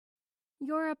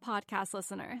You're a podcast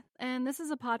listener, and this is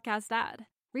a podcast ad.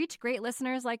 Reach great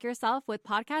listeners like yourself with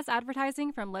podcast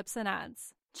advertising from Libsyn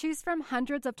Ads. Choose from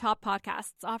hundreds of top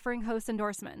podcasts offering host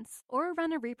endorsements, or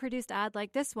run a reproduced ad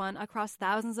like this one across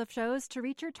thousands of shows to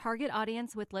reach your target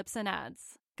audience with Libsyn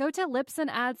Ads. Go to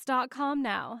libsynads.com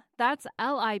now. That's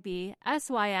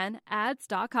LIBSYN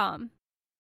ads.com.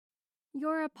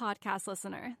 You're a podcast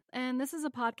listener, and this is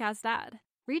a podcast ad.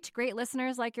 Reach great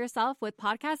listeners like yourself with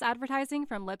podcast advertising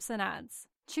from Libsyn Ads.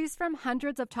 Choose from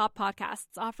hundreds of top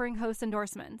podcasts offering host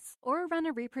endorsements, or run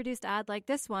a reproduced ad like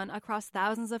this one across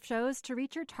thousands of shows to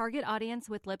reach your target audience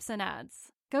with Libsyn Ads.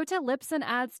 Go to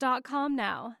libsynads.com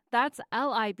now. That's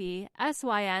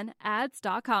LIBSYN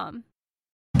ads.com.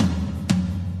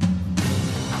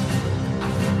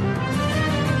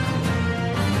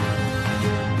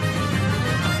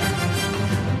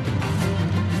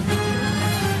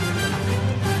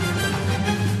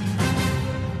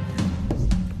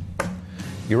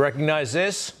 You recognize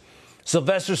this?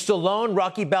 Sylvester Stallone,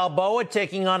 Rocky Balboa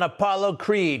taking on Apollo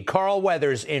Creed, Carl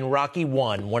Weathers in Rocky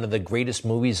I, one of the greatest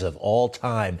movies of all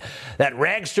time. That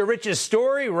rags to riches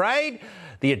story, right?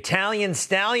 The Italian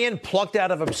stallion plucked out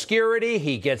of obscurity.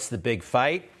 He gets the big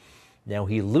fight. Now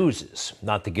he loses.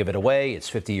 Not to give it away. It's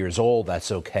 50 years old.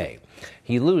 That's okay.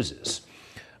 He loses.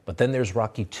 But then there's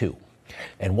Rocky II.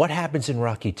 And what happens in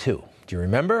Rocky II? Do you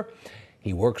remember?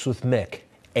 He works with Mick.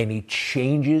 And he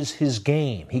changes his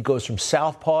game. He goes from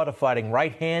southpaw to fighting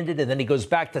right-handed, and then he goes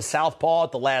back to southpaw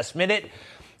at the last minute.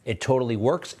 It totally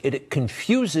works. It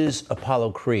confuses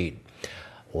Apollo Creed.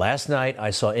 Last night,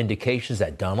 I saw indications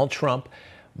that Donald Trump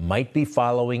might be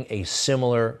following a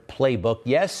similar playbook.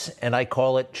 Yes, and I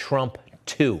call it Trump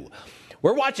 2.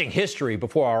 We're watching history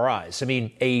before our eyes. I mean,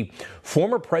 a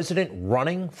former president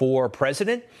running for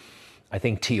president. I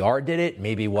think TR did it,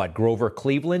 maybe Grover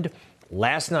Cleveland.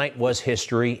 Last night was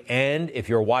history, and if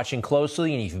you're watching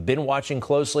closely, and if you've been watching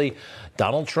closely,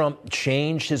 Donald Trump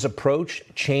changed his approach,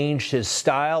 changed his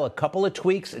style, a couple of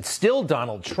tweaks. It's still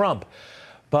Donald Trump,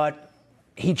 but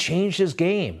he changed his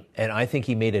game, and I think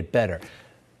he made it better.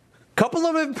 Couple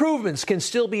of improvements can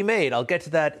still be made. I'll get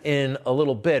to that in a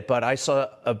little bit, but I saw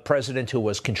a president who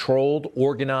was controlled,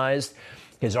 organized.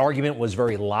 His argument was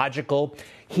very logical.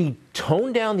 He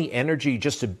toned down the energy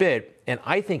just a bit, and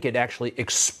I think it actually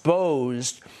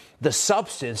exposed the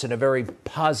substance in a very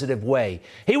positive way.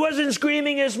 He wasn't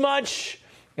screaming as much,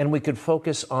 and we could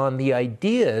focus on the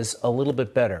ideas a little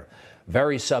bit better.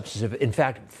 Very substantive, in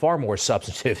fact, far more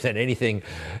substantive than anything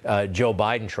Joe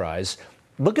Biden tries.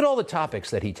 Look at all the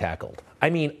topics that he tackled. I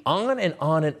mean, on and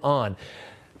on and on.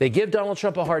 They give Donald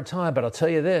Trump a hard time, but I'll tell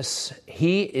you this,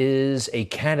 he is a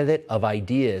candidate of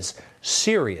ideas,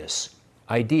 serious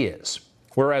ideas.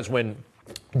 Whereas when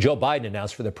Joe Biden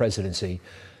announced for the presidency,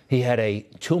 he had a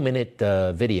 2-minute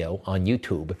video on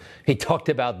YouTube. He talked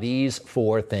about these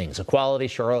 4 things: equality,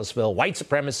 Charlottesville, white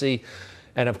supremacy,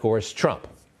 and of course, Trump.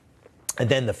 And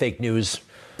then the fake news,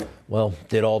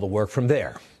 did all the work from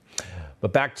there.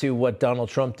 But back to what Donald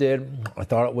Trump did, I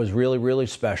thought it was really, really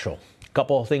special. A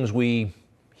couple of things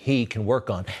he can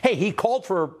work on. Hey, he called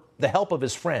for the help of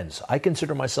his friends. I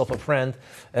consider myself a friend,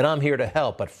 and I'm here to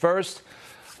help. But first,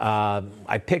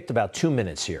 I picked about 2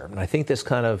 minutes here, and I think this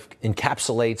kind of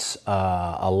encapsulates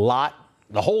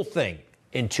the whole thing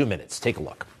in 2 minutes. Take a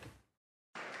look.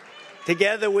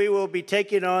 Together, we will be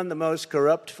taking on the most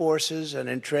corrupt forces and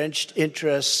entrenched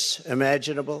interests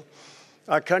imaginable.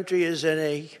 Our country is in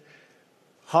a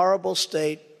horrible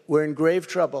state. We're in grave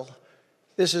trouble.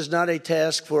 This is not a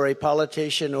task for a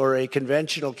politician or a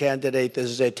conventional candidate. This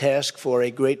is a task for a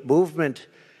great movement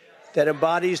that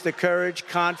embodies the courage,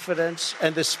 confidence,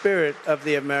 and the spirit of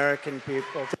the American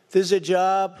people. This is a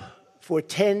job for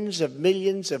tens of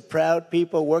millions of proud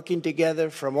people working together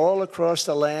from all across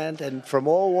the land and from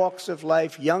all walks of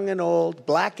life, young and old,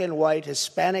 black and white,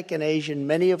 Hispanic and Asian,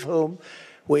 many of whom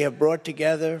we have brought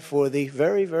together for the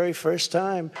very, very first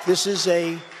time. This is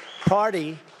a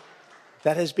party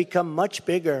that has become much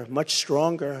bigger, much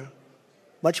stronger,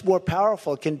 much more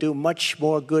powerful, can do much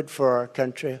more good for our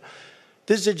country.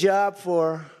 This is a job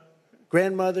for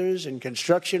grandmothers and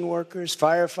construction workers,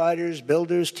 firefighters,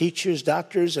 builders, teachers,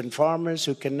 doctors, and farmers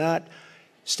who cannot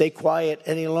stay quiet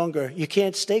any longer. You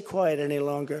can't stay quiet any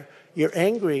longer. You're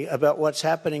angry about what's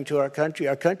happening to our country.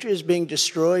 Our country is being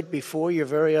destroyed before your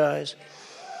very eyes.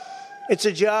 It's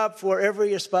a job for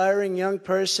every aspiring young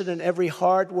person and every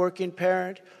hard-working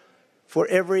parent, for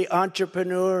every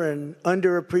entrepreneur and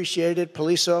underappreciated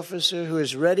police officer who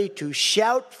is ready to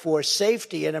shout for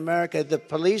safety in America. The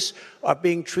police are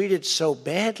being treated so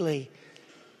badly.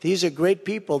 These are great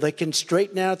people. They can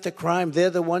straighten out the crime.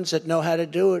 They're the ones that know how to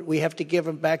do it. We have to give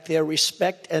them back their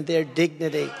respect and their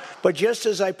dignity. But just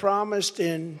as I promised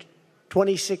in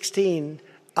 2016,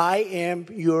 I am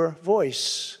your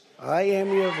voice. I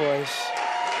am your voice.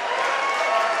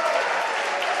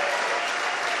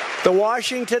 The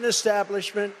Washington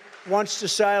establishment wants to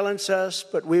silence us,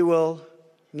 but we will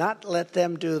not let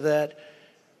them do that.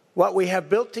 What we have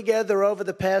built together over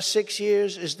the past 6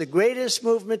 years is the greatest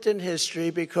movement in history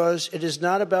because it is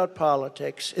not about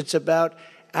politics. It's about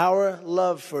our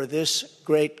love for this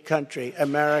great country,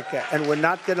 America, and we're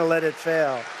not going to let it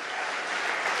fail.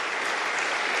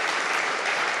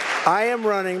 I am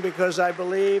running because I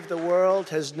believe the world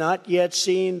has not yet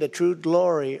seen the true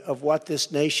glory of what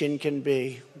this nation can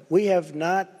be. We have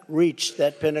not reached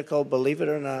that pinnacle, believe it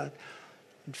or not.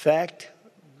 In fact,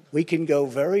 we can go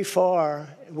very far.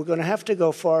 We're going to have to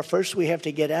go far. First, we have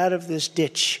to get out of this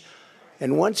ditch.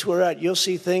 And once we're out, you'll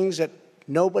see things that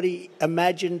nobody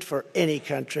imagined for any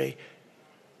country.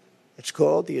 It's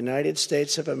called the United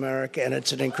States of America, and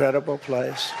it's an incredible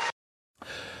place.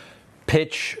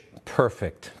 Pitch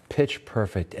perfect. Pitch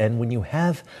perfect. And when you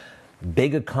have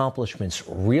big accomplishments,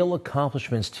 real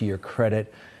accomplishments to your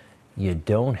credit, you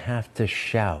don't have to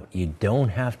shout. You don't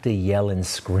have to yell and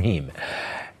scream.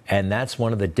 And that's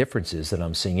one of the differences that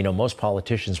I'm seeing. You know, most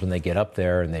politicians, when they get up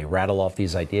there and they rattle off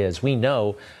these ideas, we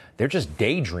know they're just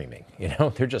daydreaming. You know,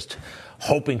 they're just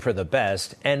hoping for the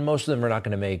best. And most of them are not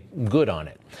going to make good on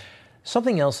it.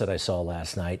 Something else that I saw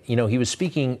last night, you know, he was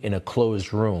speaking in a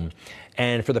closed room.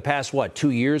 And for the past, 2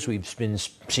 years, we've been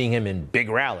seeing him in big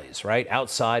rallies, right?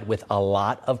 Outside with a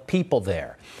lot of people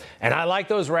there. And I like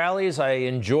those rallies. I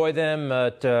enjoy them.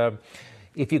 But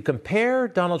if you compare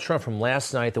Donald Trump from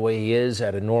last night, the way he is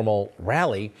at a normal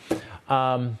rally,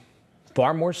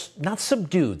 far more, not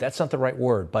subdued, that's not the right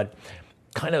word, but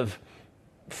kind of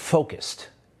focused.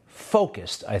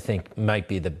 Focused, I think, might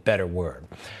be the better word.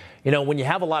 You know, when you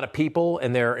have a lot of people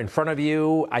and they're in front of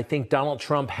you, I think Donald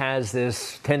Trump has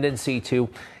this tendency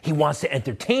he wants to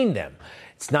entertain them.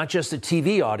 It's not just the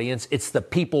TV audience, it's the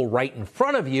people right in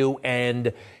front of you,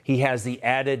 and he has the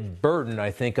added burden,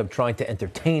 I think, of trying to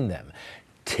entertain them.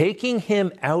 Taking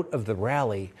him out of the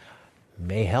rally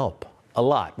may help a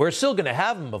lot. We're still going to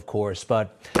have him, of course,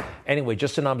 but anyway,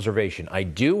 just an observation. I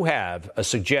do have a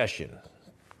suggestion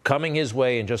coming his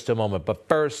way in just a moment, but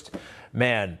first,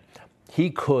 man, he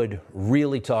could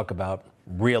really talk about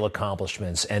real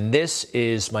accomplishments, and this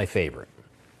is my favorite.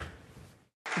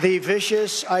 The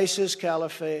vicious ISIS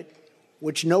caliphate,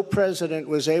 which no president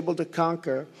was able to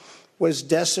conquer, was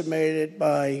decimated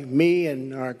by me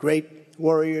and our great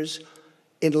warriors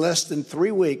in less than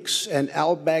 3 weeks, and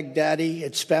al-Baghdadi,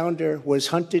 its founder, was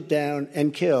hunted down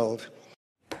and killed.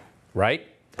 Right?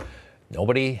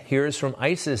 Nobody hears from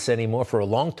ISIS anymore for a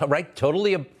long time, right?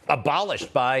 Totally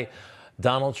abolished by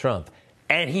Donald Trump.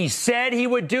 And he said he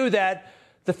would do that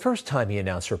the first time he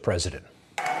announced for president.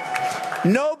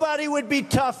 Nobody would be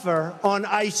tougher on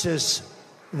ISIS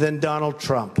than Donald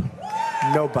Trump.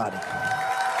 Nobody.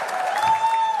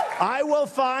 I will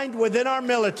find within our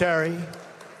military,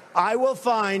 I will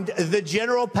find the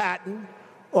General Patton,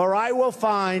 or I will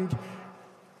find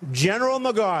General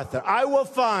MacArthur. I will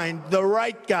find the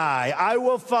right guy. I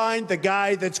will find the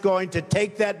guy that's going to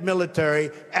take that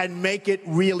military and make it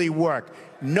really work.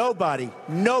 Nobody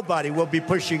will be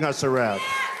pushing us around.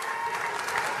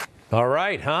 All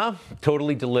right, huh?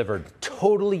 Totally delivered.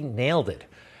 Totally nailed it.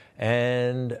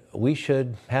 And we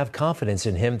should have confidence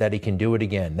in him that he can do it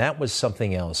again. That was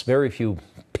something else. Very few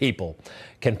people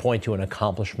can point to an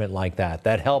accomplishment like that.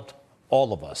 That helped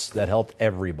all of us. That helped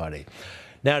everybody.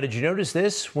 Now, did you notice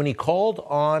this? When he called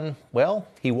on, well,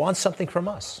 he wants something from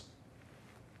us.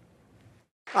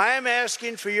 I am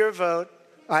asking for your vote.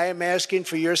 I am asking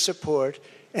for your support.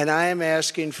 And I am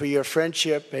asking for your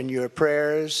friendship and your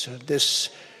prayers. This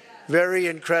very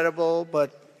incredible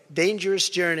but dangerous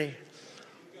journey.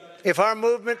 If our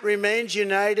movement remains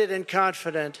united and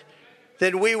confident,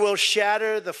 then we will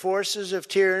shatter the forces of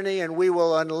tyranny and we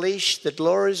will unleash the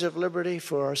glories of liberty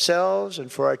for ourselves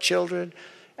and for our children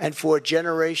and for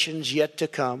generations yet to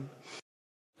come.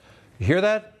 You hear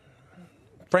that?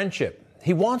 Friendship.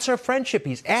 He wants our friendship.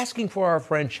 He's asking for our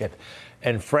friendship.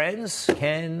 And friends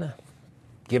can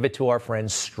give it to our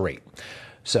friends straight.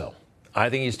 So I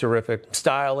think he's terrific.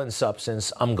 Style and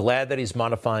substance. I'm glad that he's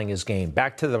modifying his game.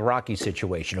 Back to the Rocky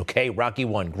situation, okay? Rocky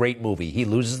 1, great movie. He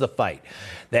loses the fight.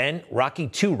 Then Rocky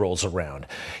 2 rolls around.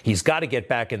 He's got to get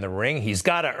back in the ring. He's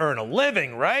got to earn a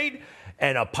living, right?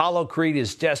 And Apollo Creed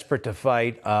is desperate to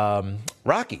fight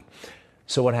Rocky.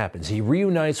 So what happens? He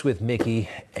reunites with Mickey,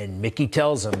 and Mickey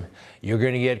tells him, you're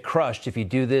going to get crushed if you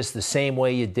do this the same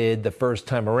way you did the first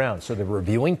time around. So they're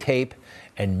reviewing tape,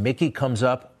 and Mickey comes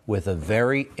up with a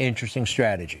very interesting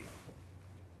strategy.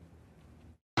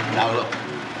 Now look,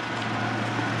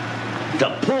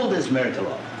 to pull this miracle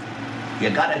off, you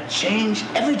gotta change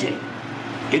everything.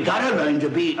 You gotta learn to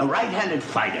be a right-handed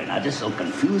fighter. Now this will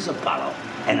confuse Apollo,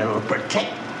 and it'll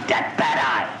protect that bad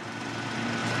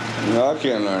eye. No, I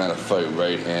can't learn how to fight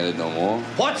right-handed no more.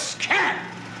 What's can't?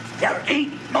 There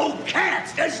ain't no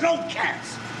can'ts. There's no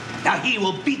can'ts. Now he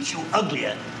will beat you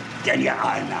uglier than you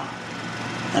are now.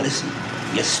 Now listen,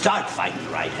 you start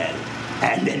fighting right-handed,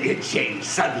 and then you change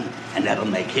sudden, and that'll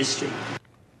make history.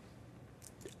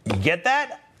 You get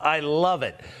that? I love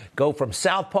it. Go from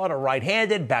southpaw to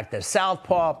right-handed, back to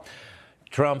southpaw.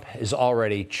 Trump is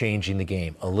already changing the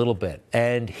game a little bit.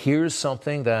 And here's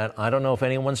something that I don't know if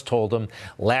anyone's told him.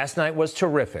 Last night was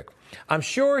terrific. I'm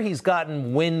sure he's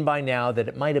gotten wind by now that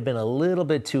it might have been a little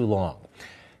bit too long.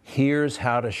 Here's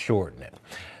how to shorten it.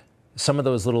 Some of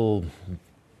those little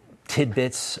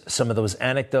tidbits, some of those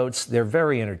anecdotes, they're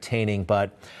very entertaining,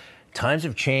 but times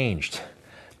have changed.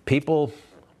 People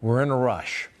were in a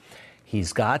rush.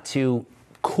 He's got to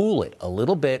cool it a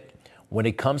little bit when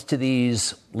it comes to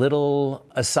these little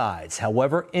asides,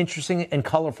 however interesting and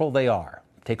colorful they are.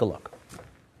 Take a look.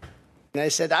 And I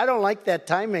said, I don't like that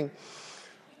timing.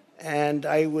 And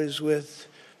I was with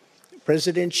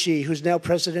President Xi, who's now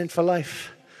president for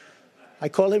life. I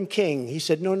call him king. He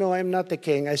said, no, I'm not the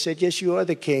king. I said, yes, you are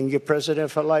the king. You're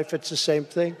president for life. It's the same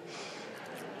thing.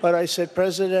 But I said,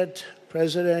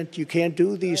 President, you can't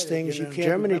do these things. You can't.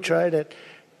 Germany tried it.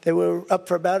 They were up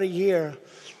for about a year.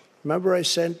 Remember I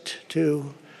sent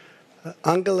to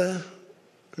Angela.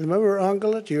 Remember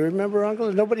Angela? Do you remember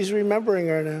Angela? Nobody's remembering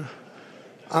her now.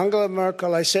 Angela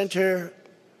Merkel, I sent her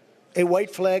a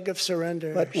white flag of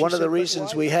surrender. But one of the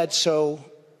reasons we had so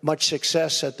much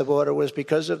success at the border was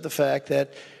because of the fact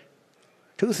that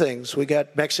two things. We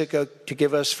got Mexico to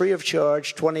give us free of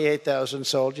charge 28,000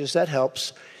 soldiers. That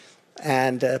helps.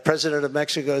 And President of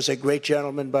Mexico is a great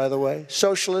gentleman, by the way.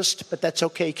 Socialist, but that's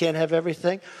okay. He can't have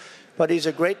everything. But he's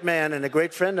a great man and a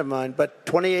great friend of mine. But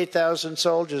 28,000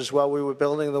 soldiers while we were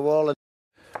building the wall.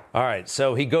 All right,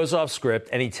 so he goes off script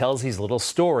and he tells these little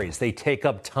stories. They take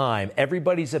up time.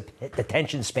 Everybody's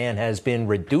attention span has been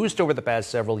reduced over the past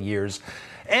several years.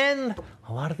 And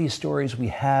a lot of these stories we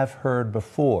have heard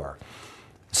before.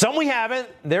 Some we haven't.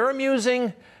 They're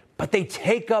amusing, but they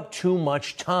take up too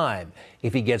much time.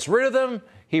 If he gets rid of them,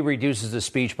 he reduces the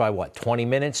speech by, 20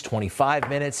 minutes, 25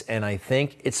 minutes, and I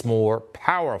think it's more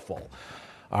powerful.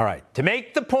 All right, to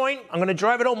make the point, I'm going to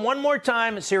drive it home one more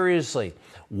time. Seriously,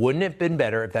 wouldn't it have been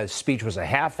better if that speech was a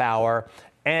half hour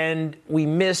and we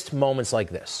missed moments like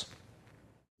this?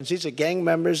 These are gang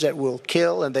members that will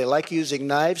kill, and they like using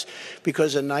knives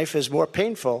because a knife is more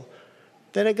painful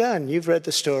than a gun. You've read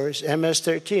the stories,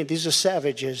 MS-13. These are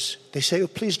savages. They say, oh,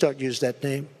 please don't use that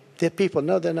name. They're people.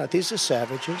 No, they're not. These are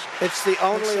savages. It's the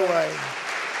only way.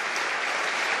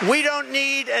 We don't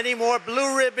need any more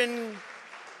blue ribbon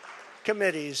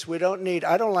committees. We don't need,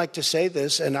 I don't like to say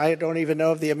this, and I don't even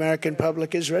know if the American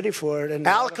public is ready for it. And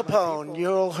Al Capone,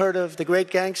 you all heard of the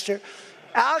great gangster?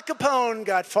 Al Capone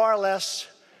got far less.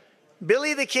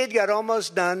 Billy the Kid got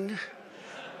almost none.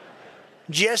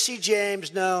 Jesse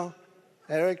James, no.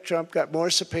 Eric Trump got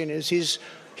more subpoenas. He's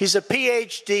a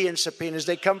PhD in subpoenas.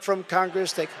 They come from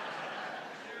Congress.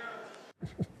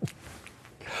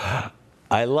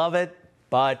 I love it,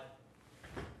 but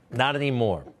not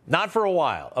anymore. Not for a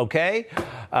while, okay?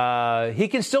 He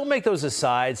can still make those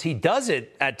asides. He does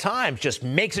it at times, just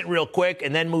makes it real quick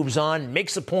and then moves on,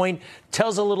 makes a point,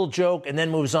 tells a little joke, and then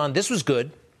moves on. This was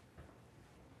good.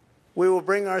 We will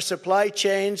bring our supply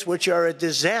chains, which are a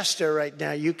disaster right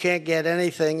now. You can't get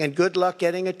anything, and good luck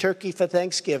getting a turkey for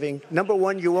Thanksgiving. Number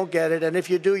one, you won't get it, and if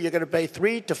you do, you're going to pay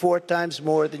 3 to 4 times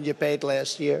more than you paid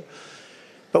last year.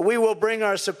 But we will bring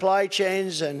our supply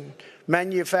chains and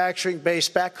manufacturing base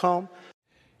back home.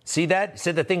 See that?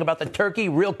 Said the thing about the turkey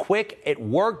real quick. It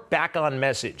worked, back on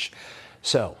message.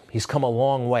 So he's come a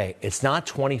long way. It's not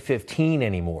 2015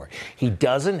 anymore. He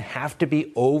doesn't have to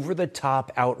be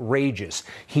over-the-top outrageous.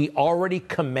 He already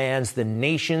commands the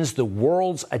nation's, the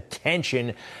world's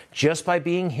attention just by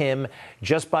being him,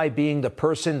 just by being the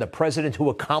person, the president who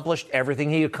accomplished everything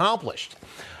he accomplished.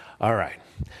 All right.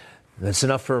 That's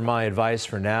enough for my advice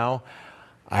for now.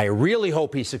 I really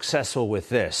hope he's successful with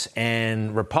this.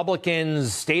 And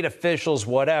Republicans, state officials,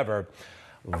 whatever,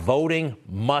 voting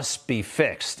must be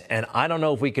fixed. And I don't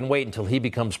know if we can wait until he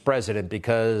becomes president,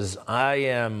 because I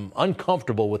am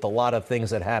uncomfortable with a lot of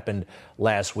things that happened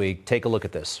last week. Take a look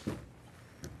at this.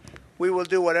 We will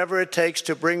do whatever it takes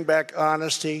to bring back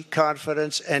honesty,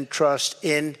 confidence, and trust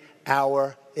in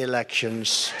our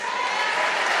elections.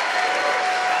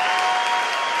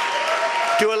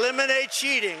 To eliminate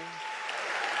cheating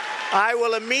I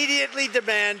will immediately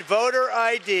demand voter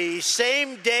ID,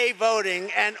 same-day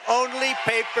voting, and only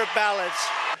paper ballots.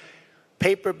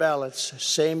 Paper ballots,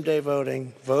 same-day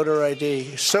voting, voter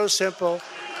ID. So simple.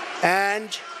 And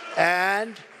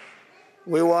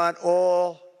we want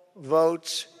all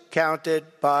votes counted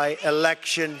by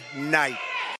election night.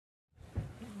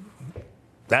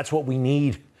 That's what we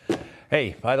need.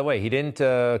 Hey, by the way, he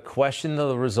didn't question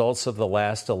the results of the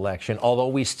last election, although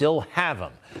we still have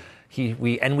them.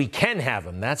 We can have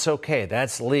them. That's okay.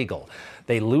 That's legal.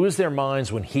 They lose their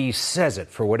minds when he says it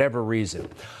for whatever reason.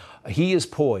 He is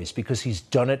poised because he's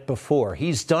done it before.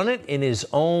 He's done it in his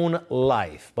own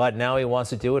life, but now he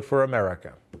wants to do it for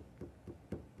America.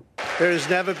 There has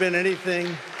never been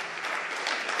anything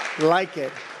like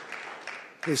it.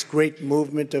 This great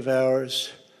movement of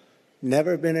ours,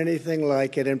 never been anything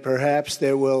like it, and perhaps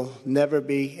there will never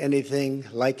be anything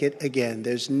like it again.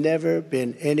 There's never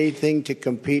been anything to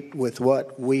compete with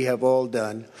what we have all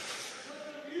done.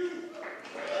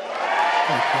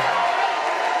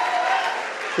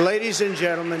 Ladies and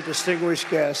gentlemen, distinguished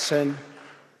guests, and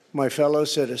my fellow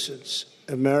citizens,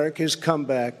 America's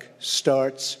comeback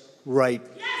starts right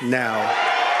now.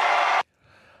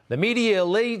 The media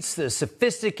elites, the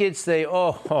sophisticates,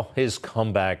 his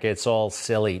comeback, it's all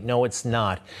silly. No, it's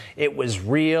not. It was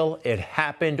real. It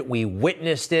happened. We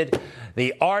witnessed it.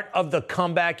 The art of the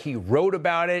comeback, he wrote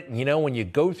about it. You know, when you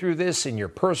go through this in your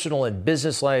personal and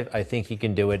business life, I think he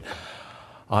can do it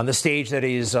on the stage that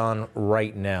he is on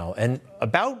right now. And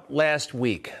about last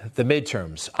week, the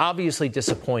midterms, obviously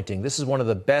disappointing. This is one of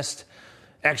the best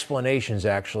explanations,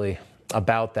 actually,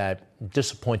 about that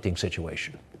disappointing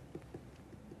situation.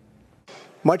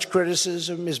 Much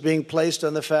criticism is being placed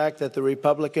on the fact that the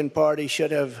Republican Party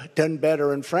should have done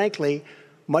better, and frankly,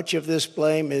 much of this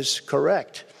blame is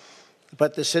correct.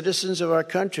 But the citizens of our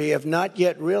country have not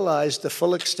yet realized the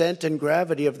full extent and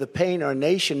gravity of the pain our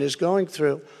nation is going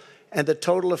through, and the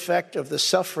total effect of the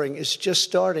suffering is just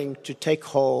starting to take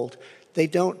hold. They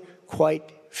don't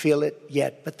quite feel it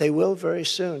yet, but they will very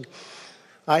soon.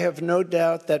 I have no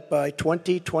doubt that by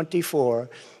 2024,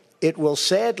 it will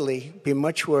sadly be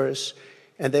much worse,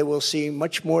 and they will see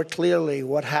much more clearly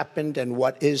what happened and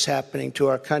what is happening to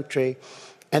our country,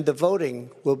 and the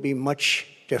voting will be much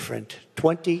different.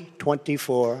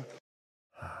 2024.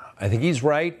 I think he's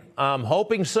right. I'm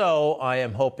hoping so. I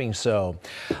am hoping so.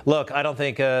 Look, I don't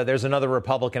think there's another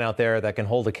Republican out there that can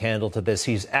hold a candle to this.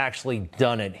 He's actually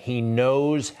done it. He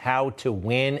knows how to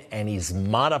win, and he's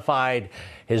modified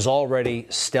his already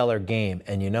stellar game.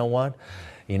 And you know what?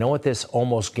 You know what this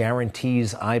almost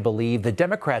guarantees, I believe? The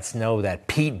Democrats know that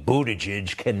Pete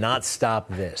Buttigieg cannot stop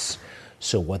this.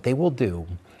 So what they will do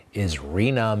is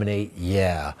renominate,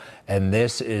 and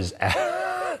this is,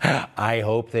 I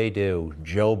hope they do,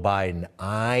 Joe Biden.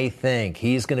 I think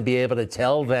he's going to be able to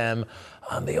tell them,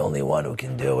 I'm the only one who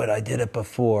can do it. I did it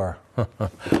before.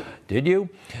 Did you?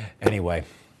 Anyway,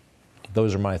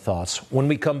 those are my thoughts. When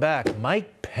we come back,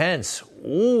 Mike Pence,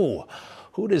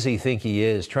 who does he think he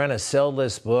is? Trying to sell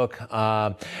this book.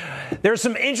 There's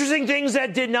some interesting things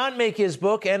that did not make his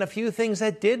book and a few things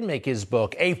that did make his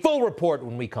book. A full report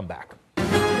when we come back.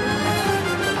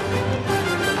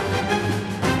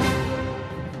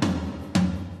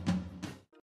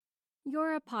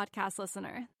 You're a podcast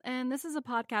listener, and this is a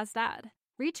podcast ad.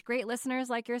 Reach great listeners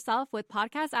like yourself with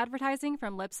podcast advertising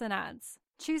from Libsyn Ads.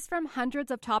 Choose from hundreds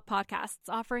of top podcasts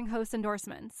offering host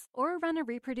endorsements, or run a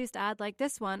reproduced ad like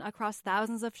this one across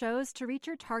thousands of shows to reach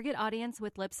your target audience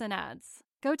with Libsyn Ads.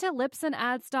 Go to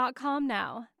libsynads.com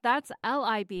now. That's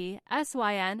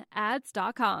LIBSYN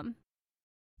ads.com.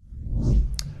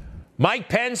 Mike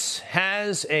Pence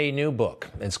has a new book.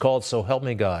 It's called So Help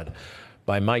Me God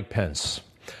by Mike Pence.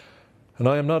 And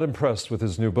I am not impressed with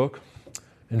his new book.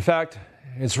 In fact,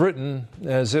 it's written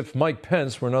as if Mike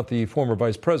Pence were not the former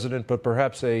vice president, but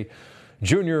perhaps a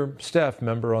junior staff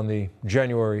member on the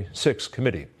January 6th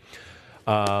committee.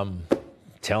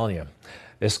 Telling you,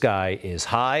 this guy is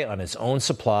high on his own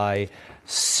supply,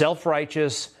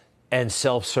 self-righteous, and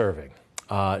self-serving.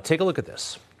 Take a look at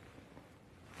this.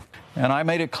 And I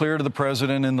made it clear to the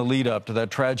president in the lead up to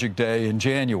that tragic day in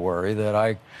January that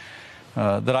I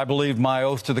believed my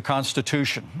oath to the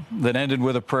Constitution that ended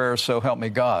with a prayer, so help me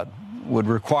God, would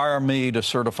require me to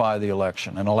certify the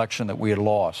election, an election that we had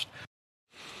lost.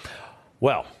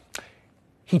 Well,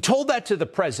 he told that to the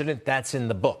president. That's in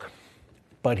the book.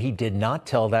 But he did not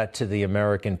tell that to the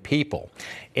American people.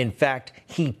 In fact,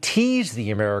 he teased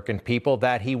the American people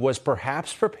that he was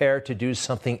perhaps prepared to do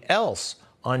something else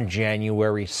on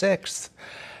January 6th.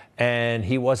 And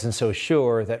he wasn't so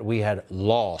sure that we had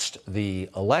lost the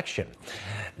election.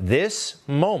 This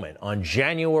moment on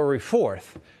January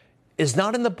 4th is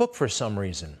not in the book for some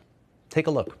reason. Take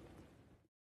a look.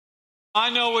 I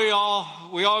know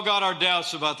we all got our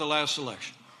doubts about the last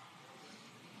election.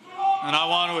 And I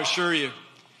want to assure you,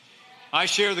 I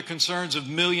share the concerns of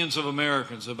millions of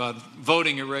Americans about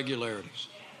voting irregularities.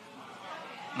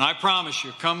 And I promise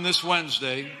you, come this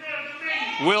Wednesday,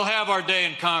 we'll have our day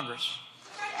in Congress.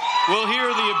 We'll hear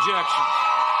the objections.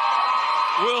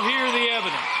 We'll hear the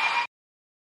evidence.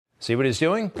 See what he's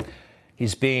doing?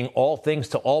 He's being all things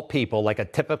to all people like a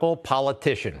typical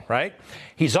politician, right?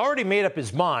 He's already made up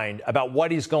his mind about what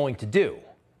he's going to do.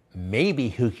 Maybe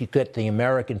he could get the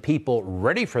American people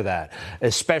ready for that,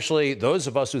 especially those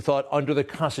of us who thought under the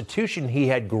Constitution he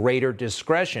had greater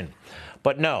discretion.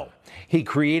 But no, he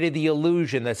created the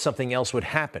illusion that something else would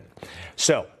happen.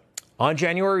 So on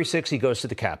January 6th, he goes to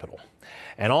the Capitol.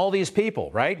 And all these people,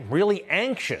 right, really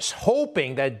anxious,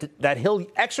 hoping that he'll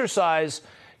exercise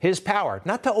his power,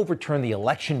 not to overturn the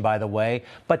election, by the way,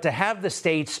 but to have the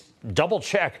states double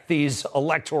check these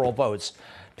electoral votes,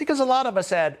 because a lot of us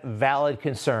had valid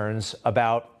concerns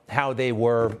about how they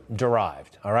were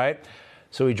derived, all right?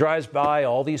 So he drives by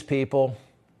all these people,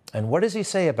 and what does he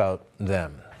say about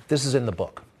them? This is in the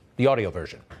book, the audio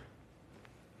version.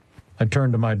 I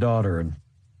turned to my daughter and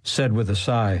said with a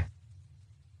sigh,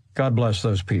 God bless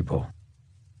those people.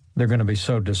 They're going to be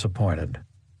so disappointed.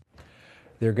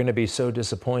 They're going to be so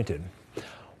disappointed.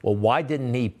 Well, why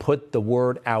didn't he put the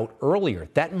word out earlier?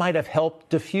 That might have helped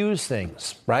diffuse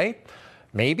things, right?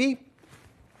 Maybe.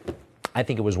 I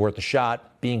think it was worth a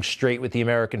shot, being straight with the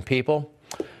American people.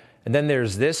 And then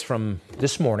there's this from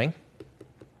this morning.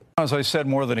 As I said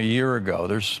more than a year ago,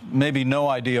 there's maybe no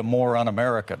idea more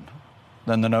un-American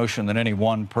than the notion that any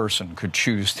one person could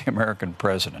choose the American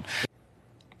president.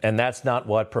 And that's not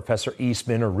what Professor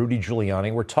Eastman or Rudy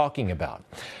Giuliani were talking about.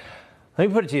 Let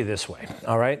me put it to you this way,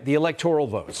 all right? The electoral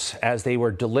votes as they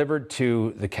were delivered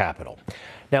to the Capitol.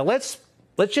 Now, let's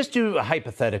just do a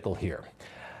hypothetical here.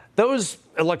 Those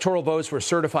electoral votes were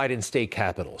certified in state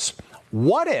capitals.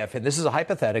 What if, and this is a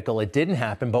hypothetical, it didn't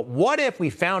happen, but what if we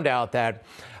found out that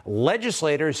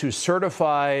legislators who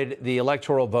certified the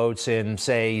electoral votes in,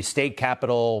 say, state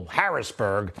capital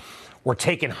Harrisburg were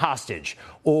taken hostage,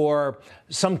 or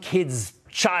some kid's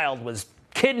child was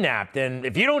kidnapped, and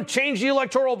if you don't change the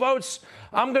electoral votes,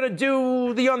 I'm going to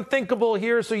do the unthinkable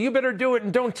here, so you better do it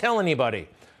and don't tell anybody.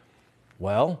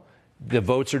 Well, the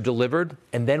votes are delivered,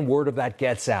 and then word of that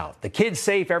gets out. The kid's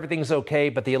safe, everything's okay,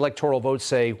 but the electoral votes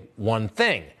say one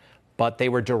thing, but they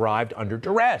were derived under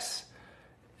duress.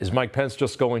 Is Mike Pence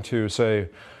just going to say,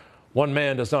 one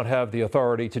man does not have the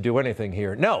authority to do anything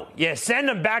here? No, you send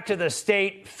them back to the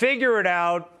state, figure it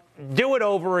out, do it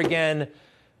over again,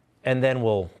 and then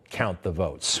we'll count the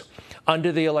votes.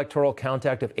 Under the Electoral Count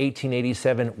Act of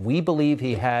 1887, we believe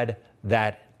he had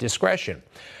that discretion.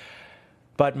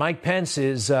 But Mike Pence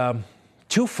is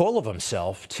too full of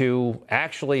himself to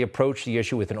actually approach the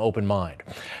issue with an open mind.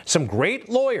 Some great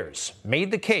lawyers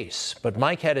made the case, but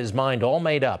Mike had his mind all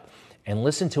made up. And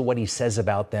listen to what he says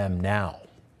about them now.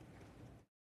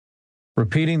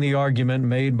 Repeating the argument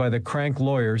made by the crank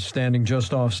lawyers standing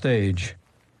just off stage.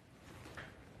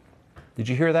 Did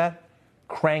you hear that?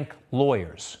 Crank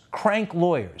lawyers. Crank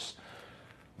lawyers.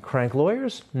 Crank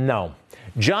lawyers? No.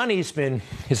 John Eastman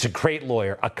is a great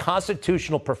lawyer, a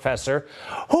constitutional professor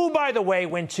who, by the way,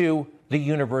 went to the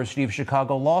University of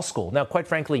Chicago Law School. Now, quite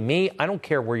frankly, I don't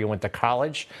care where you went to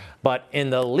college, but in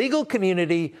the legal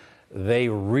community, they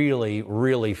really,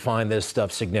 really find this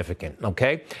stuff significant,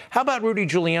 okay? How about Rudy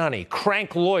Giuliani,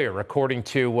 crank lawyer, according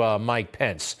to Mike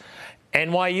Pence?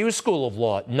 NYU School of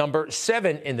Law, number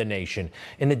 7 in the nation,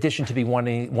 in addition to be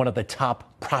one of the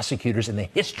top prosecutors in the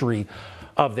history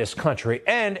of this country,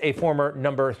 and a former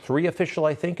number 3 official,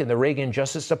 I think, in the Reagan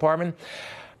Justice Department.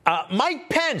 Mike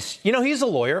Pence, you know, he's a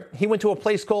lawyer. He went to a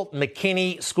place called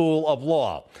McKinney School of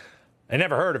Law. I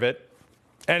never heard of it.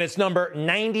 And it's number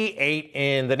 98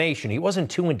 in the nation. He wasn't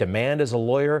too in demand as a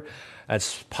lawyer.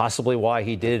 That's possibly why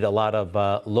he did a lot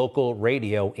of local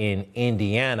radio in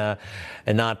Indiana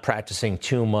and not practicing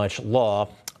too much law.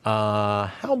 How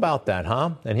about that,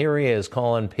 huh? And here he is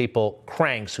calling people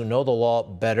cranks who know the law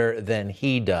better than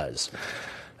he does.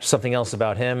 Something else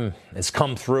about him has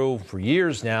come through for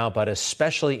years now, but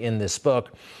especially in this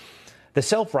book. The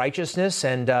self-righteousness,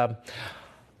 and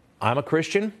I'm a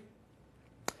Christian.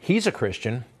 He's a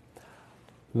Christian.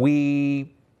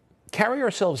 We carry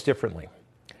ourselves differently.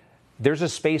 There's a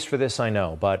space for this, I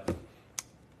know, but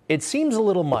it seems a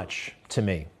little much to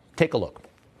me. Take a look.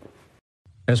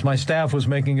 As my staff was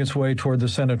making its way toward the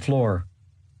Senate floor,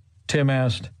 Tim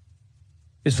asked,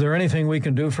 "Is there anything we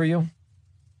can do for you?"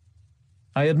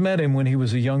 I had met him when he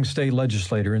was a young state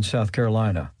legislator in South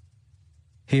Carolina.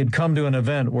 He had come to an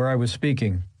event where I was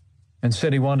speaking and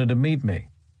said he wanted to meet me,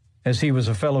 as he was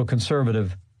a fellow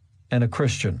conservative and a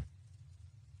Christian.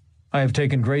 I have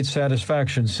taken great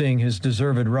satisfaction seeing his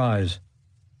deserved rise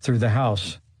through the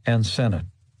House and Senate.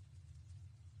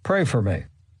 Pray for me,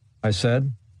 I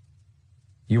said.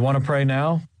 You want to pray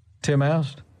now? Tim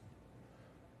asked.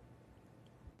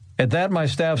 At that, my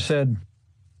staff said,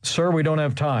 Sir, we don't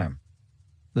have time.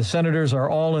 The senators are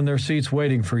all in their seats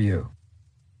waiting for you.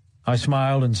 I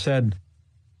smiled and said,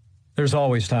 There's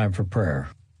always time for prayer.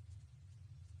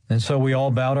 And so we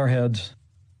all bowed our heads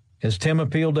as Tim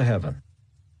appealed to heaven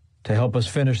to help us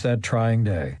finish that trying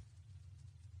day.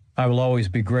 I will always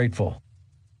be grateful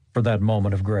for that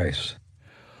moment of grace.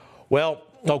 Well,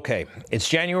 okay, it's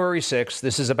January 6th.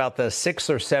 This is about the 6th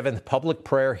or 7th public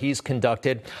prayer he's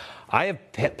conducted. I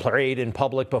have prayed in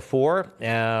public before,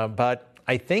 but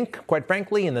I think, quite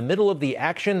frankly, in the middle of the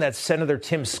action, that's Senator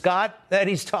Tim Scott that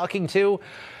he's talking to.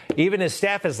 Even his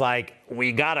staff is like,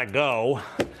 we gotta go.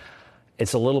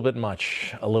 It's a little bit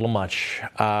much, a little much.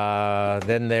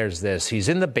 Then there's this. He's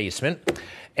in the basement,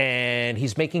 and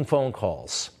he's making phone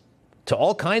calls to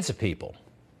all kinds of people.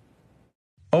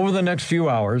 Over the next few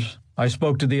hours, I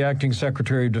spoke to the Acting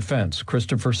Secretary of Defense,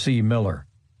 Christopher C. Miller,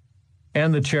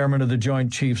 and the Chairman of the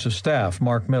Joint Chiefs of Staff,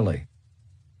 Mark Milley,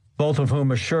 both of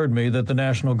whom assured me that the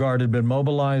National Guard had been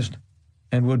mobilized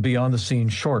and would be on the scene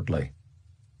shortly.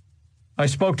 I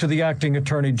spoke to the Acting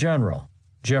Attorney General,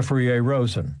 Jeffrey A.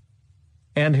 Rosen,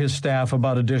 and his staff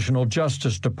about additional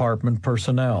Justice Department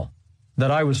personnel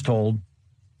that I was told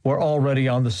were already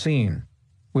on the scene,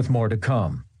 with more to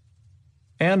come.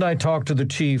 And I talked to the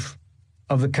Chief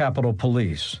of the Capitol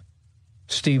Police,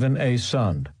 Stephen A.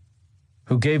 Sund,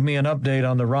 who gave me an update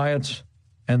on the riots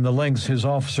and the lengths his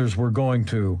officers were going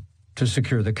to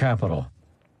secure the Capitol.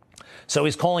 So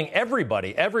he's calling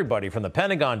everybody from the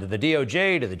Pentagon to the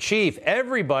DOJ to the chief,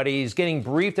 everybody. He's getting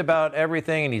briefed about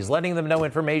everything, and he's letting them know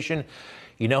information.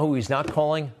 You know who he's not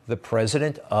calling? The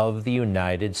President of the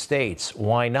United States.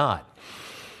 Why not?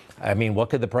 I mean,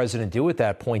 what could the president do at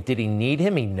that point? Did he need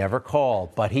him? He never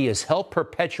called. But he has helped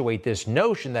perpetuate this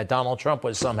notion that Donald Trump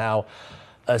was somehow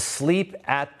asleep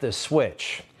at the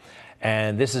switch.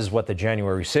 And this is what the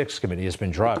January 6th committee has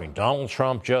been driving. Donald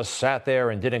Trump just sat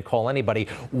there and didn't call anybody.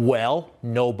 Well,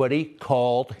 nobody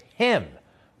called him.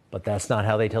 But that's not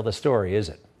how they tell the story, is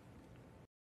it?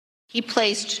 He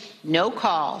placed no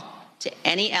call to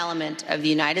any element of the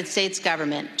United States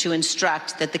government to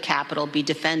instruct that the Capitol be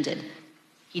defended.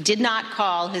 He did not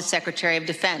call his Secretary of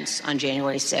Defense on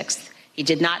January 6th. He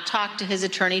did not talk to his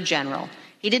Attorney General.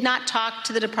 He did not talk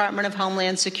to the Department of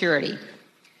Homeland Security.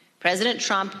 President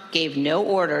Trump gave no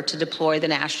order to deploy the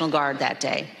National Guard that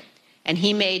day, and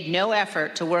he made no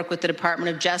effort to work with the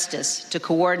Department of Justice to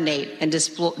coordinate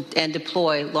and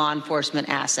deploy law enforcement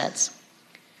assets.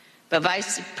 But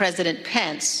Vice President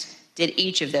Pence did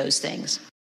each of those things.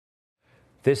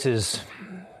 This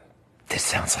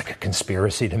sounds like a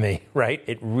conspiracy to me, right?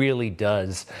 It really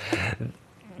does.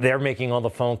 They're making all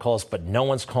the phone calls, but no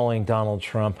one's calling Donald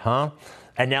Trump, huh?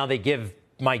 And now they give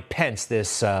Mike Pence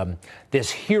this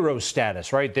hero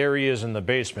status, right? There he is in the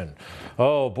basement.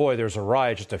 Oh, boy, there's a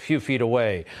riot just a few feet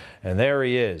away. And there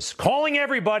he is, calling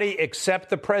everybody except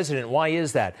the president. Why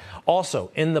is that?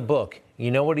 Also, in the book, you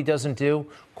know what he doesn't do?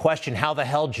 Question how the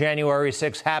hell January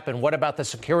 6th happened. What about the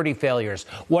security failures?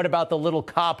 What about the little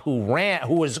cop who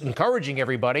was encouraging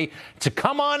everybody to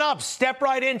come on up, step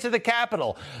right into the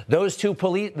Capitol? Those two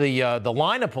the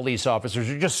line of police officers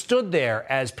who just stood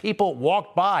there as people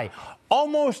walked by,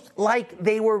 almost like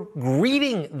they were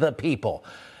greeting the people.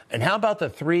 And how about the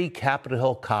three Capitol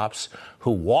Hill cops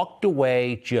who walked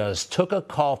away, just took a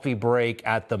coffee break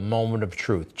at the moment of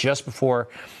truth, just before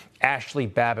Ashley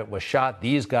Babbitt was shot?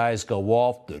 These guys go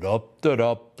off,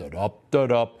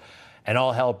 da-dup, and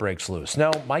all hell breaks loose.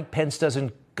 No, Mike Pence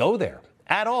doesn't go there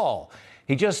at all.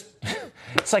 He just,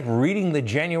 it's like reading the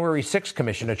January 6th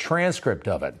Commission, a transcript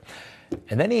of it.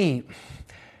 And then he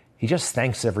just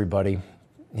thanks everybody.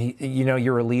 You know,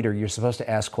 you're a leader. You're supposed to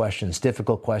ask questions,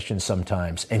 difficult questions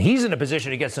sometimes. And he's in a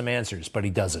position to get some answers, but he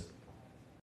doesn't.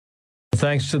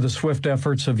 Thanks to the swift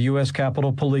efforts of U.S.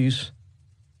 Capitol Police,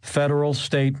 federal,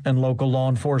 state, and local law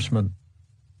enforcement,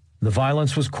 the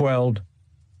violence was quelled,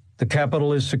 the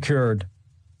Capitol is secured,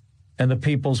 and the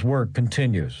people's work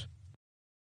continues.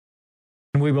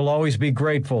 And we will always be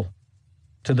grateful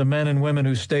to the men and women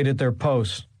who stayed at their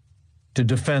posts to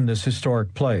defend this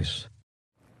historic place.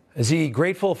 Is he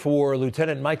grateful for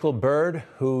Lieutenant Michael Byrd,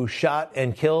 who shot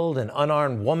and killed an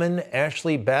unarmed woman,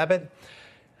 Ashley Babbitt?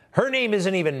 Her name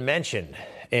isn't even mentioned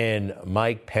in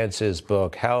Mike Pence's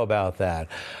book. How about that?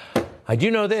 I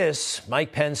do know this.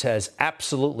 Mike Pence has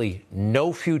absolutely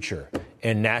no future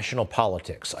in national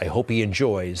politics. I hope he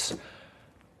enjoys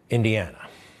Indiana.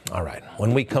 All right.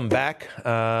 When we come back,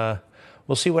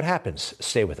 we'll see what happens.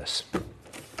 Stay with us.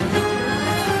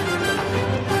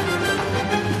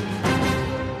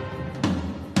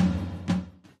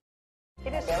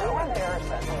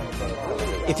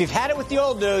 If you've had it with the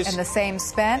old news and the same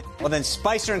spent, well, then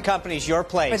Spicer & Company's your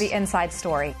place. For the inside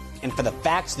story. And for the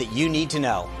facts that you need to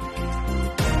know.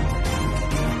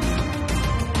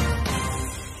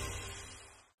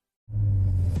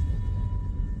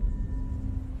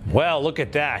 Well, look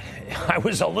at that. I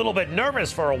was a little bit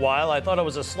nervous for a while. I thought it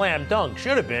was a slam dunk.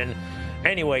 Should have been.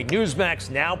 Anyway, Newsmax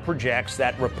now projects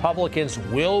that Republicans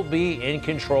will be in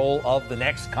control of the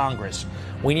next Congress.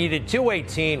 We needed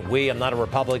 218. I'm not a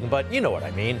Republican, but you know what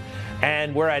I mean.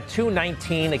 And we're at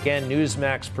 219. Again,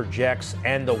 Newsmax projects.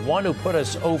 And the one who put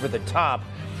us over the top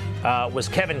was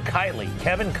Kevin Kiley.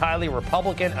 Kevin Kiley,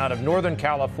 Republican out of Northern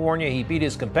California. He beat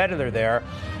his competitor there.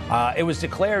 It was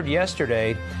declared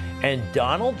yesterday. And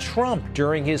Donald Trump,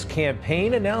 during his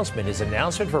campaign announcement, his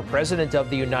announcement for President of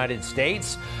the United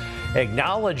States,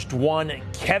 acknowledged one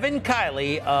Kevin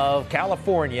Kiley of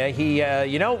California.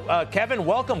 Kevin,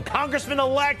 welcome.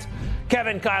 Congressman-elect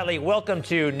Kevin Kiley, welcome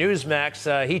to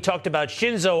Newsmax. He talked about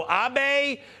Shinzo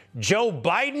Abe, Joe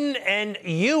Biden, and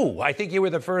you. I think you were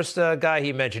the first guy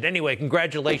he mentioned. Anyway,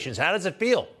 congratulations. How does it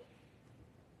feel?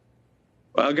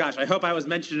 Well, gosh, I hope I was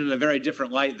mentioned in a very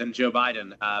different light than Joe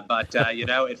Biden. But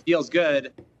it feels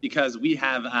good because we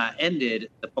have ended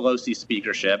the Pelosi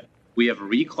speakership. We have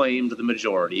reclaimed the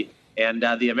majority. And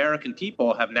the American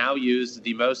people have now used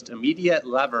the most immediate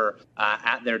lever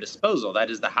at their disposal.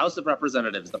 That is the House of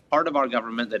Representatives, the part of our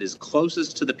government that is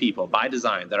closest to the people by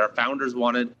design, that our founders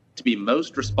wanted to be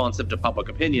most responsive to public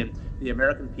opinion. The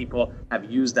American people have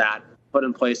used that, put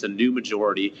in place a new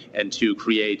majority, and to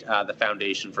create the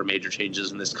foundation for major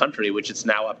changes in this country, which it's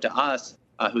now up to us,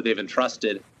 who they've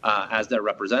entrusted as their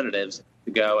representatives,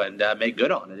 to go and make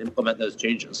good on and implement those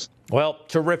changes. Well,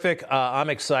 terrific. I'm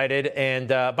excited. And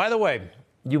by the way,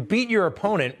 you beat your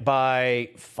opponent by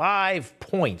 5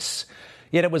 points.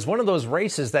 Yet it was one of those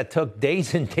races that took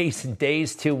days and days and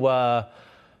days to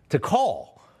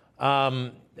call.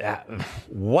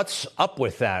 What's up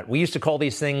with that? We used to call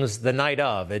these things the night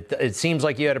of. It seems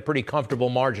like you had a pretty comfortable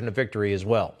margin of victory as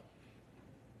well.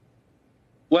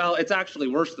 Well, it's actually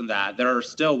worse than that. There are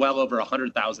still well over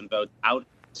 100,000 votes out,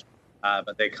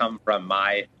 but they come from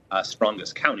my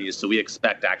strongest counties. So we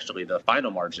expect actually the final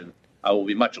margin will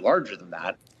be much larger than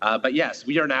that. But yes,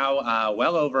 we are now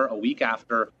well over a week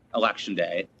after Election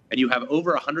Day. And you have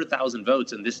over 100,000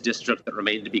 votes in this district that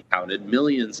remain to be counted,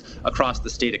 millions across the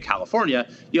state of California.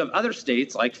 You have other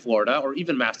states like Florida or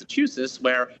even Massachusetts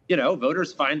where,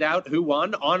 voters find out who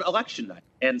won on election night.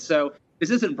 And so this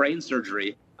isn't brain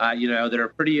surgery. There are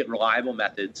pretty reliable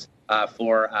methods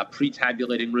for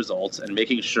pre-tabulating results and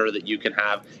making sure that you can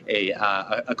have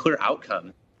a clear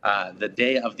outcome the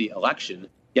day of the election.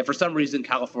 Yet for some reason,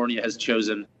 California has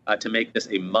chosen to make this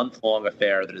a month-long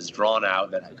affair that is drawn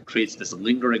out, that creates this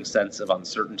lingering sense of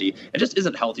uncertainty and just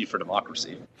isn't healthy for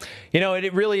democracy.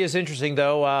 It really is interesting,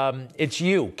 though. It's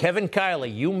you, Kevin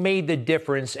Kiley. You made the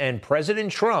difference. And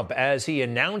President Trump, as he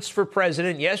announced for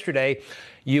president yesterday,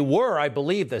 you were, I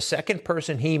believe, the second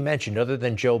person he mentioned other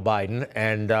than Joe Biden.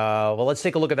 And, let's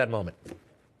take a look at that moment.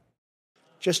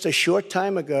 Just a short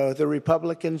time ago, the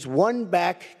Republicans won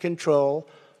back control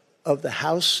of the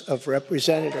House of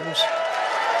Representatives.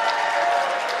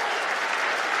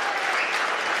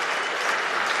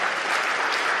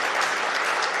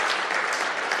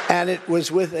 And it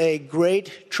was with a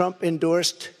great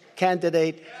Trump-endorsed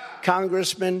candidate,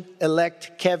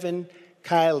 Congressman-elect Kevin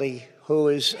Kiley, who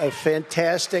is a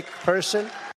fantastic person.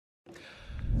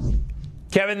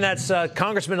 Kevin, that's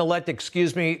Congressman-elect,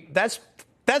 excuse me. That's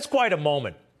quite a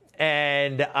moment.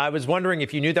 And I was wondering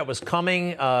if you knew that was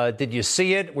coming. Did you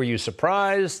see it? Were you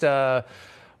surprised?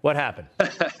 What happened?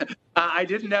 I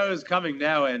didn't know it was coming,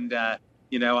 no. And,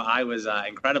 I was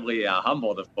incredibly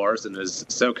humbled, of course, and it was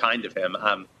so kind of him.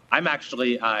 I'm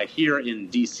actually here in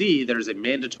D.C. There's a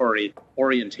mandatory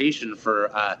orientation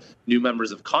for new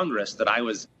members of Congress that I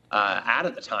was at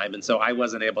the time. And so I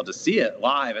wasn't able to see it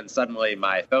live. And suddenly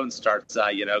my phone starts,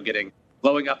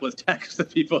 blowing up with texts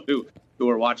of people who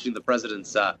were watching the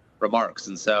president's remarks.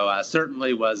 And so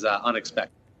certainly was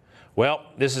unexpected. Well,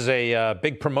 this is a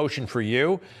big promotion for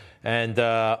you. And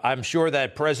I'm sure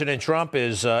that President Trump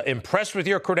is impressed with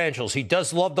your credentials. He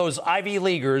does love those Ivy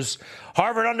Leaguers.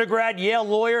 Harvard undergrad, Yale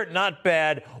lawyer, not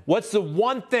bad. What's the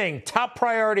one thing, top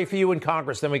priority for you in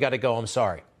Congress? Then we got to go. I'm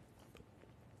sorry.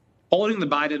 holding the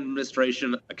Biden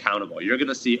administration accountable. You're going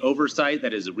to see oversight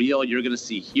that is real. You're going to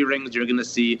see hearings. You're going to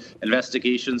see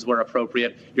investigations where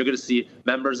appropriate. You're going to see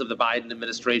members of the Biden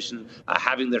administration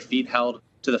having their feet held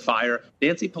to the fire.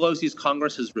 Nancy Pelosi's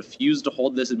Congress has refused to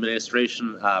hold this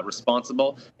administration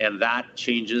responsible, and that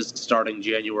changes starting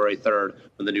January 3rd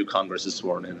when the new Congress is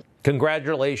sworn in.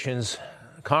 Congratulations,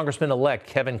 Congressman-elect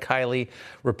Kevin Kiley,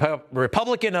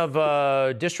 Republican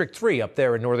of District 3 up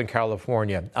there in Northern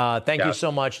California. Thank you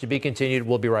so much. To be continued.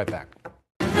 We'll be right back.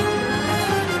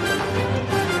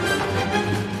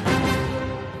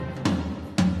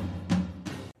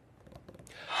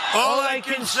 All I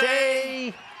can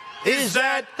say is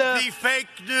that the fake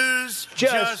news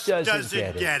just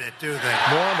doesn't get it, do they?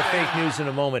 More on the fake news in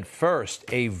a moment. First,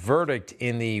 a verdict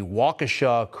in the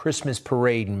Waukesha Christmas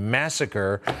Parade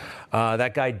massacre.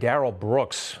 That guy, Darrell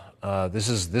Brooks, this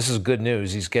is good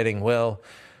news. He's getting, well,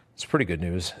 it's pretty good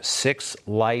news, 6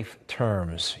 life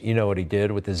terms. You know what he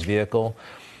did with his vehicle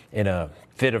in a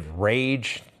fit of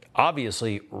rage,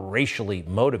 obviously racially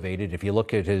motivated if you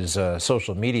look at his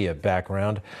social media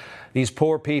background. These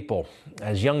poor people,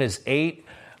 as young as 8,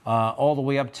 all the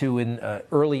way up to in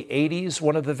early 80s,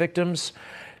 one of the victims.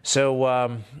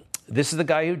 So this is the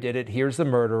guy who did it. Here's the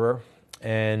murderer,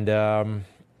 and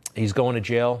he's going to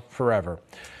jail forever.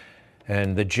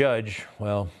 And the judge,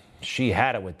 well, she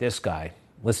had it with this guy.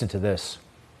 Listen to this.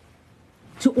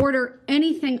 To order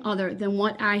anything other than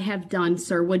what I have done,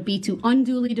 sir, would be to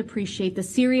unduly depreciate the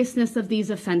seriousness of these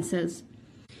offenses.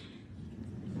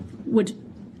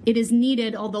 It is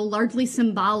needed, although largely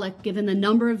symbolic, given the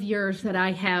number of years that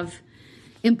I have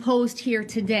imposed here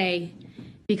today,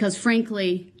 because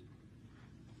frankly,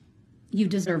 you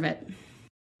deserve it.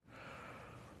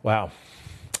 Wow.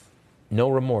 No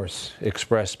remorse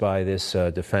expressed by this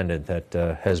defendant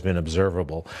that has been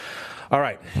observable. All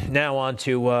right, now on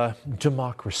to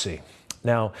democracy.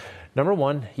 Now, number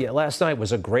one, last night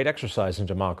was a great exercise in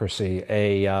democracy.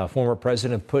 A former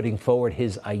president putting forward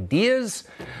his ideas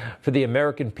for the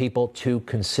American people to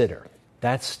consider.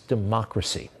 That's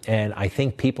democracy. And I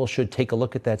think people should take a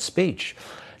look at that speech.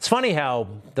 It's funny how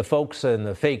the folks in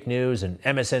the fake news and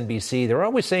MSNBC, they're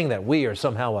always saying that we are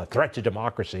somehow a threat to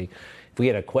democracy if we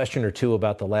had a question or two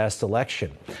about the last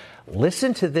election.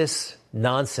 Listen to this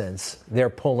nonsense they're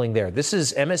pulling there. This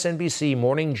is MSNBC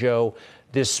Morning Joe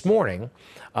this morning,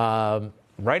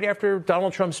 right after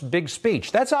Donald Trump's big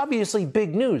speech. That's obviously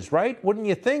big news, right? Wouldn't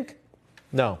you think?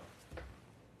 No.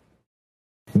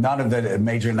 None of the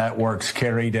major networks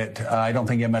carried it. I don't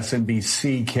think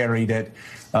MSNBC carried it.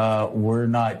 We're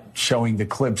not showing the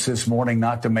clips this morning,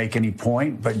 not to make any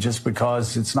point, but just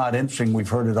because it's not interesting. We've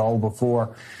heard it all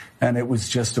before. And it was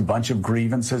just a bunch of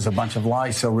grievances, a bunch of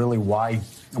lies. So really, why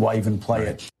even play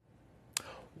it?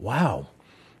 Wow.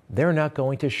 They're not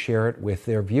going to share it with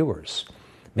their viewers.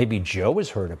 Maybe Joe has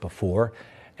heard it before,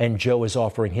 and Joe is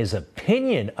offering his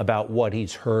opinion about what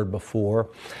he's heard before.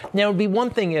 Now, it would be one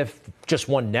thing if just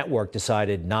one network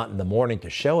decided not in the morning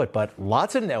to show it, but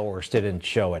lots of networks didn't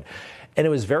show it. And it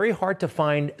was very hard to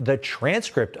find the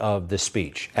transcript of the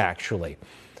speech, actually.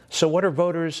 So what are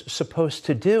voters supposed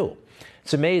to do?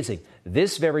 It's amazing.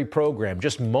 This very program,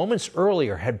 just moments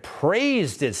earlier, had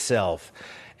praised itself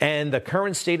and the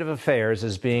current state of affairs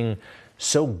as being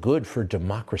so good for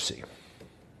democracy.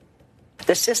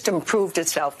 The system proved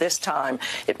itself this time.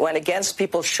 It went against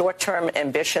people's short-term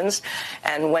ambitions.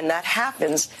 And when that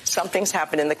happens, something's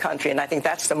happened in the country. And I think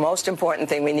that's the most important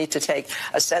thing. We need to take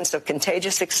a sense of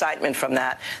contagious excitement from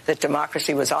that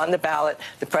democracy was on the ballot.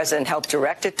 The president helped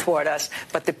direct it toward us,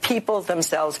 but the people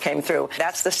themselves came through.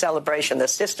 That's the celebration. The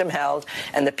system held,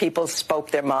 and the people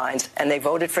spoke their minds. And they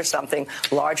voted for something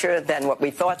larger than what we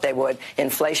thought they would,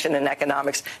 inflation and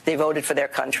economics. They voted for their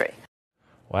country.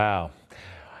 Wow.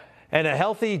 And a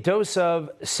healthy dose of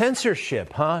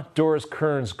censorship, huh? Doris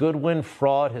Kearns Goodwin,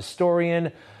 fraud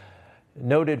historian,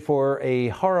 noted for a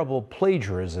horrible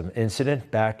plagiarism incident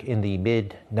back in the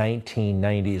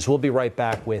mid-1990s. We'll be right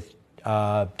back with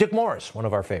Dick Morris, one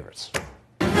of our favorites.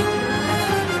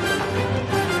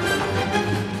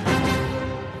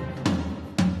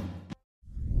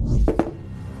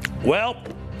 Well,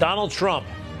 Donald Trump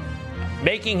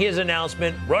making his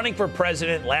announcement, running for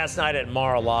president last night at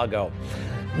Mar-a-Lago.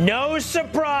 No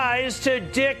surprise to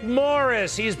Dick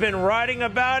Morris. He's been writing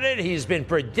about it. He's been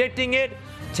predicting it.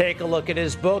 Take a look at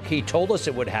his book. He told us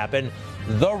it would happen.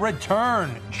 The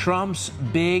Return, Trump's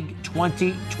Big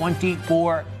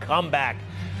 2024 Comeback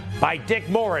by Dick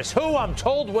Morris, who I'm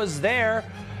told was there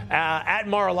at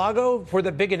Mar-a-Lago for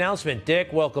the big announcement.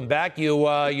 Dick, welcome back.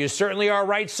 You certainly are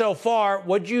right so far.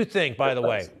 What'd you think, by the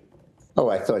way? Oh,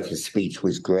 I thought his speech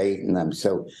was great, and I'm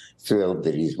so thrilled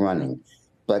that he's running.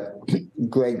 But,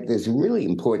 Greg, there's a really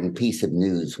important piece of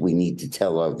news we need to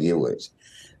tell our viewers.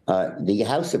 The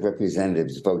House of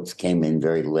Representatives votes came in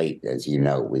very late, as you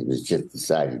know. It was just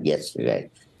decided yesterday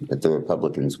that the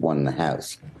Republicans won the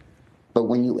House. But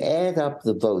when you add up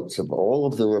the votes of all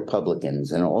of the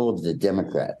Republicans and all of the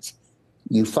Democrats,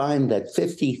 you find that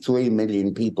 53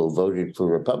 million people voted for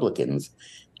Republicans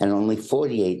and only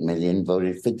 48 million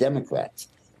voted for Democrats,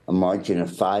 a margin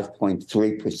of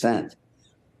 5.3%.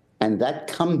 And that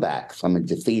comeback from a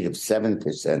defeat of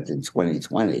 7% in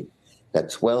 2020, that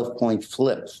 12-point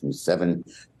flip from 7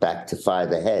 back to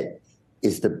 5 ahead,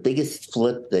 is the biggest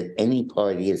flip that any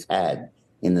party has had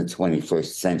in the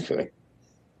 21st century.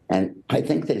 And I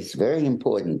think that it's very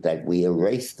important that we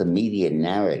erase the media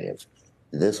narrative.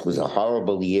 This was a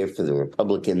horrible year for the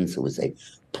Republicans. It was a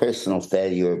personal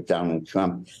failure of Donald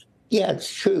Trump. Yeah,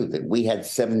 it's true that we had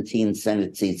 17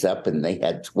 Senate seats up and they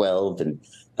had 12, and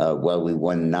while we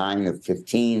won 9 of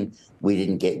 15, we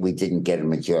didn't get a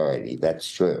majority. That's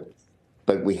true.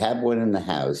 But we have one in the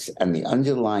House, and the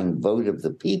underlying vote of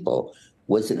the people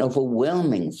was an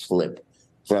overwhelming flip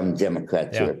from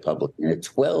Democrat to Republican, a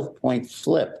 12-point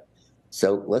flip.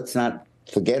 So let's not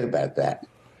forget about that.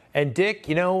 And Dick,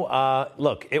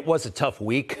 look, it was a tough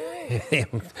week.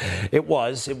 It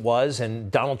was.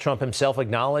 And Donald Trump himself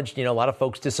acknowledged, a lot of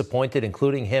folks disappointed,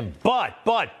 including him. But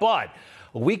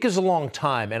a week is a long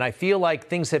time. And I feel like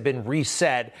things have been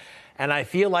reset. And I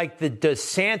feel like the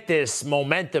DeSantis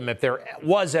momentum, if there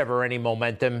was ever any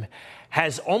momentum,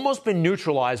 has almost been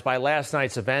neutralized by last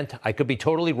night's event. I could be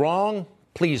totally wrong.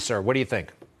 Please, sir, what do you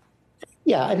think?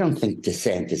 Yeah, I don't think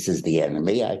DeSantis is the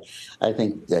enemy. I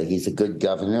think that he's a good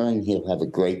governor and he'll have a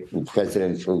great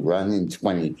presidential run in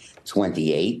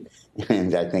 2028.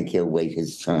 And I think he'll wait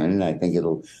his turn. I think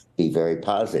it'll be very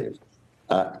positive.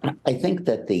 I think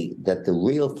that the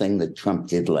real thing that Trump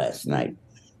did last night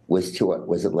was to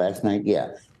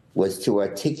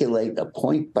articulate a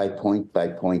point by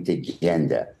point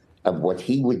agenda of what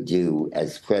he would do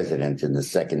as president in the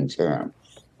second term.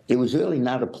 It was really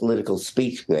not a political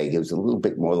speech, Greg. It was a little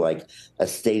bit more like a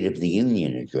State of the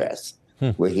Union address,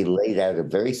 where he laid out a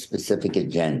very specific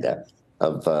agenda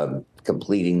of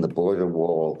completing the border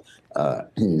wall,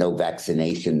 no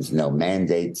vaccinations, no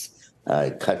mandates,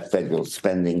 cut federal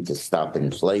spending to stop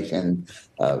inflation,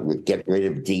 get rid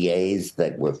of DAs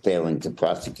that were failing to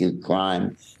prosecute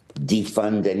crime,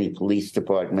 defund any police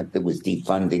department that was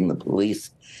defunding the police,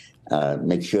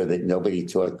 make sure that nobody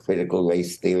taught critical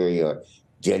race theory or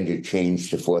gender change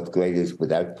to fourth graders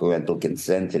without parental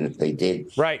consent, and if they did,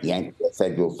 yank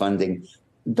federal funding.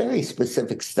 Very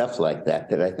specific stuff like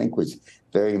that I think was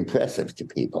very impressive to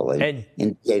people and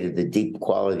indicated the deep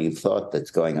quality of thought that's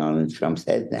going on in Trump's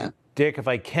head now. Dick, if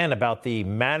I can, about the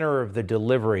manner of the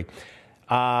delivery,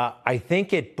 I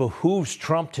think it behooves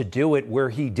Trump to do it where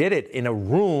he did it, in a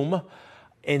room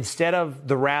instead of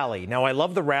the rally. Now, I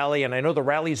love the rally, and I know the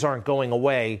rallies aren't going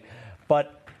away,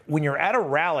 but when you're at a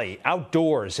rally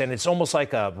outdoors and it's almost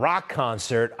like a rock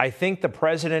concert, I think the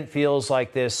president feels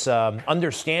like this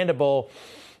understandable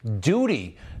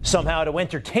duty somehow to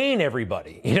entertain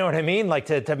everybody. You know what I mean? Like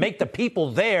to make the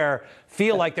people there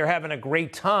feel like they're having a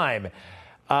great time.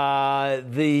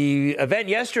 The event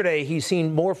yesterday, he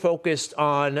seemed more focused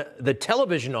on the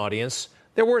television audience.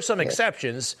 There were some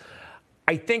exceptions.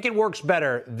 I think it works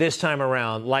better this time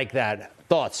around like that.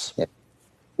 Thoughts? Yeah.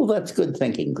 Well, that's good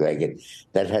thinking, Greg.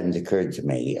 That hadn't occurred to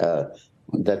me.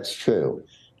 That's true.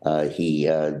 He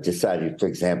decided, for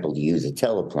example, to use a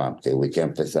teleprompter, which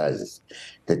emphasizes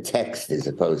the text as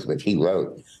opposed to what he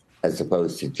wrote, as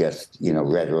opposed to just,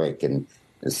 rhetoric and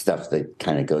the stuff that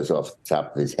kind of goes off the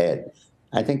top of his head.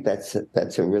 I think that's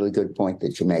a really good point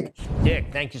that you make. Dick,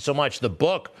 thank you so much. The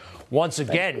book, once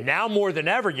again, now more than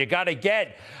ever, you got to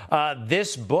get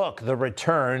this book, The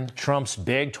Return, Trump's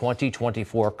Big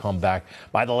 2024 Comeback,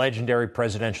 by the legendary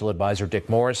presidential advisor, Dick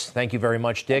Morris. Thank you very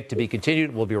much, Dick. To be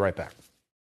continued. We'll be right back.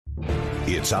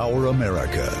 It's our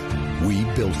America. We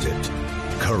built it.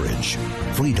 Courage,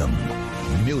 freedom.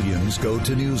 Millions go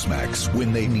to Newsmax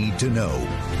when they need to know.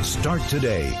 Start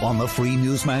today on the free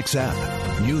Newsmax app.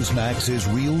 Newsmax is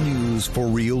real news for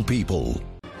real people.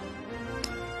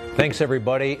 Thanks,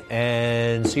 everybody,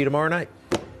 and see you tomorrow night.